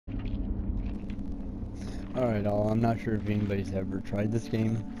Alright, all. I'm not sure if anybody's ever tried this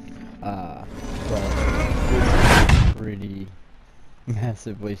game, but it's a pretty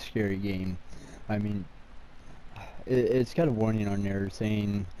massively scary game. I mean, it's got a warning on there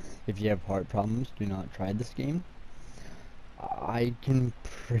saying if you have heart problems, do not try this game. I can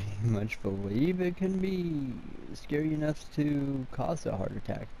pretty much believe it can be scary enough to cause a heart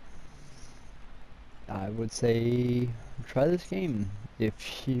attack. I would say try this game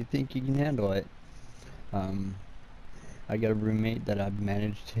if you think you can handle it. Um, I got a roommate that I've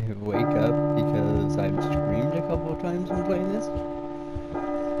managed to wake up because I've screamed a couple of times when playing this.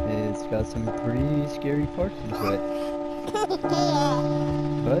 It's got some pretty scary parts into it.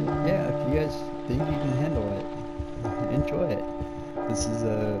 But yeah, if you guys think you can handle it, enjoy it. This is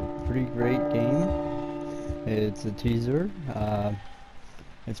a pretty great game. It's a teaser.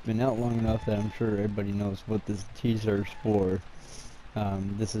 It's been out long enough that I'm sure everybody knows what this teaser is for.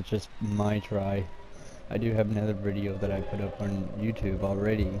 This is just my try. I do have another video that I put up on YouTube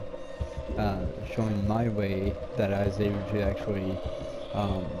already, showing my way that I was able to actually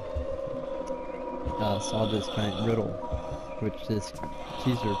solve this giant riddle, which this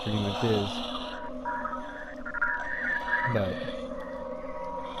teaser pretty much is. But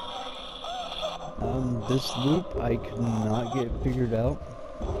this loop I could not get figured out.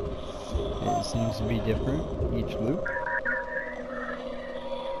 It seems to be different each loop.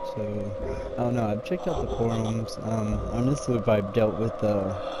 So, I don't know, I've checked out the forums. On this loop I've dealt with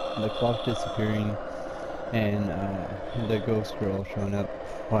the clock disappearing and the ghost girl showing up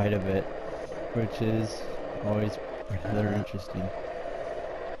quite a bit, which is always rather interesting.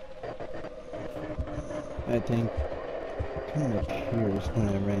 I think kind of appears when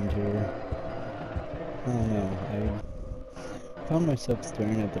I ran to her. I don't know, I found myself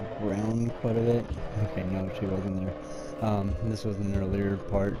staring at the ground quite a bit. Okay, no, she wasn't there. This was an earlier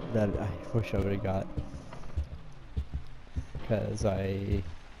part that I wish I would have got, because I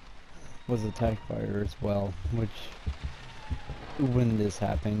was attacked by her as well, which, when this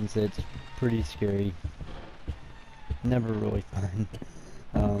happens, it's pretty scary. Never really fun.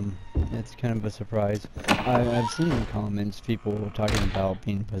 It's kind of a surprise. I've seen in comments people talking about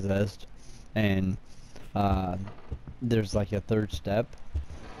being possessed, and there's like a third step.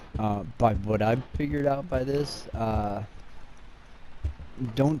 By what I've figured out by this,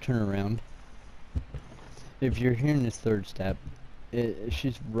 don't turn around. If you're hearing this third step,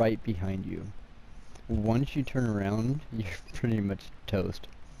 she's right behind you. Once you turn around, you're pretty much toast.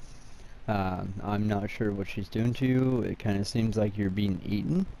 I'm not sure what she's doing to you. It kind of seems like you're being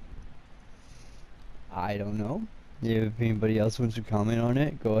eaten. I don't know. If anybody else wants to comment on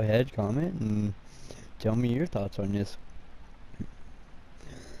it, go ahead, comment, and tell me your thoughts on this.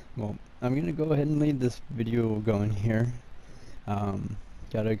 Well, I'm gonna go ahead and leave this video going here.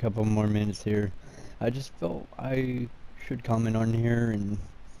 Got a couple more minutes here. I just felt I should comment on here and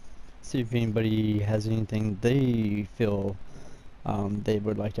see if anybody has anything they feel they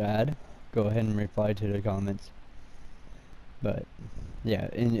would like to add. Go ahead and reply to the comments. But yeah,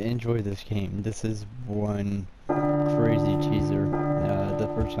 enjoy this game. This is one crazy teaser. The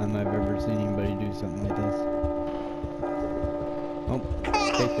first time I've ever seen anybody do something like this. Oh,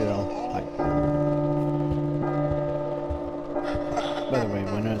 take it off. Bye. By the way,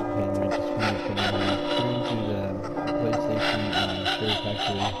 one other thing I just wanted to know, going to the PlayStation Share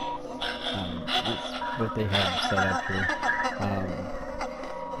Factory, it's what they have set up here.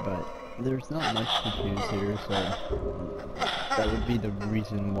 But there's not much to choose here, so that would be the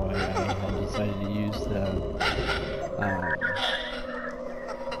reason why I had decided to use the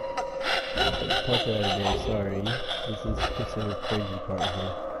part that I did. Sorry, this is just a crazy part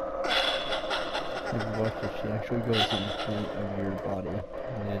here. If you watch it, she actually goes in front of your body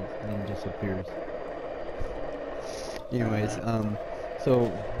and then disappears. Anyways, so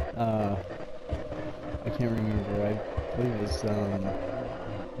I can't remember. I believe it was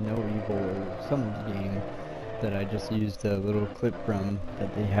No Evil or some game that I just used a little clip from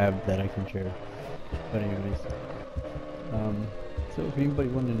that they have that I can share. But anyways, so if anybody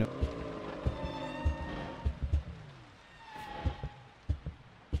wanted to know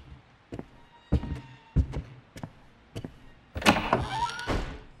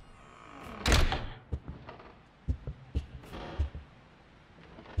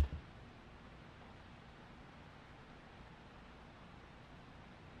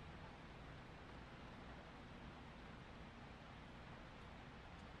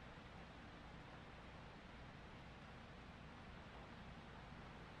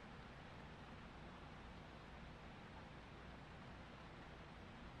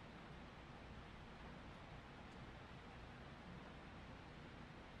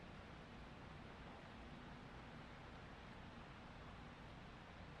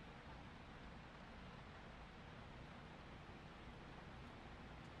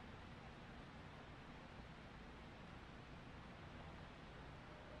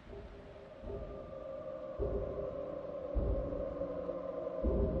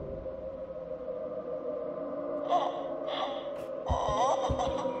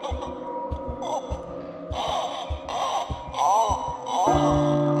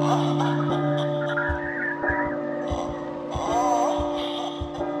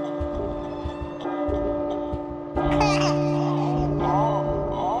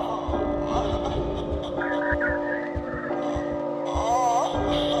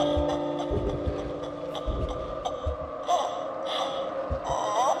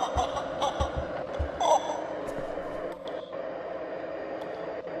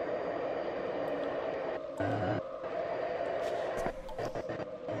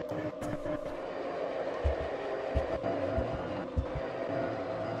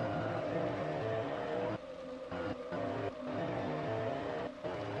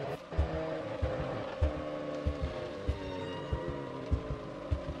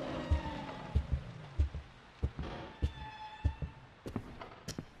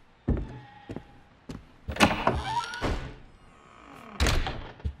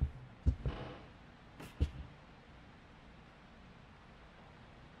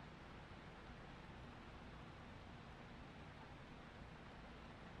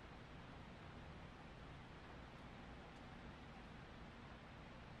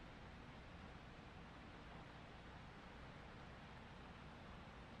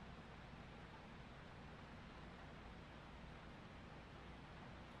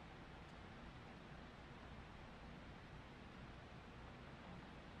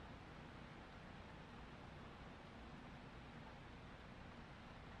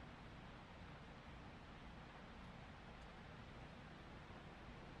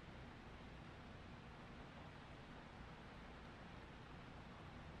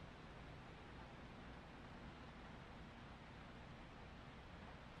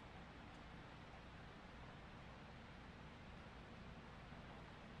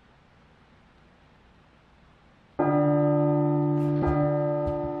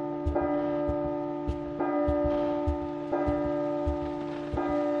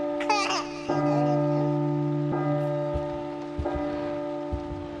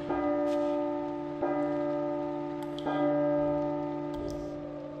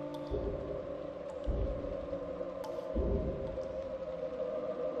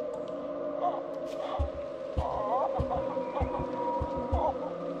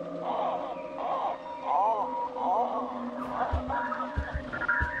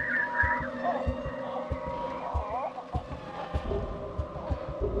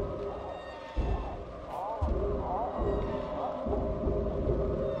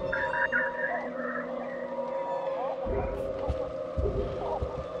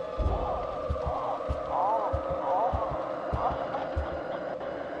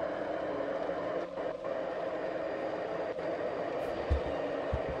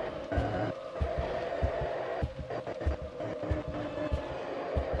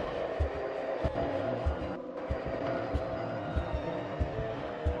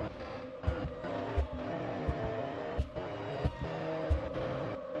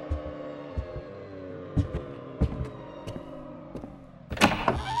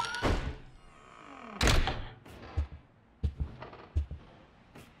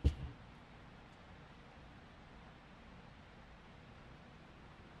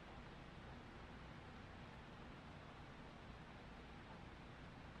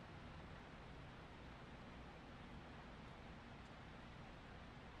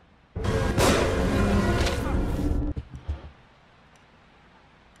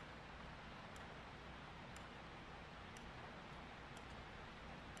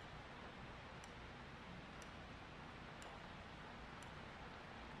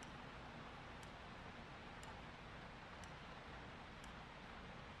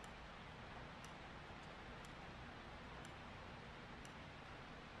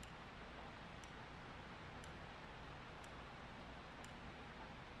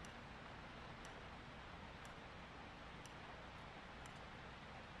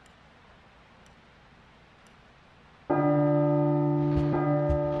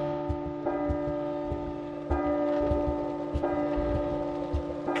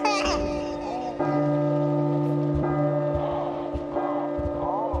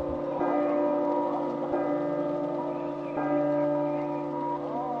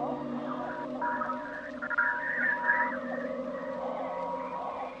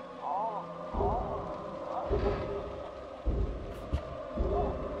Oh.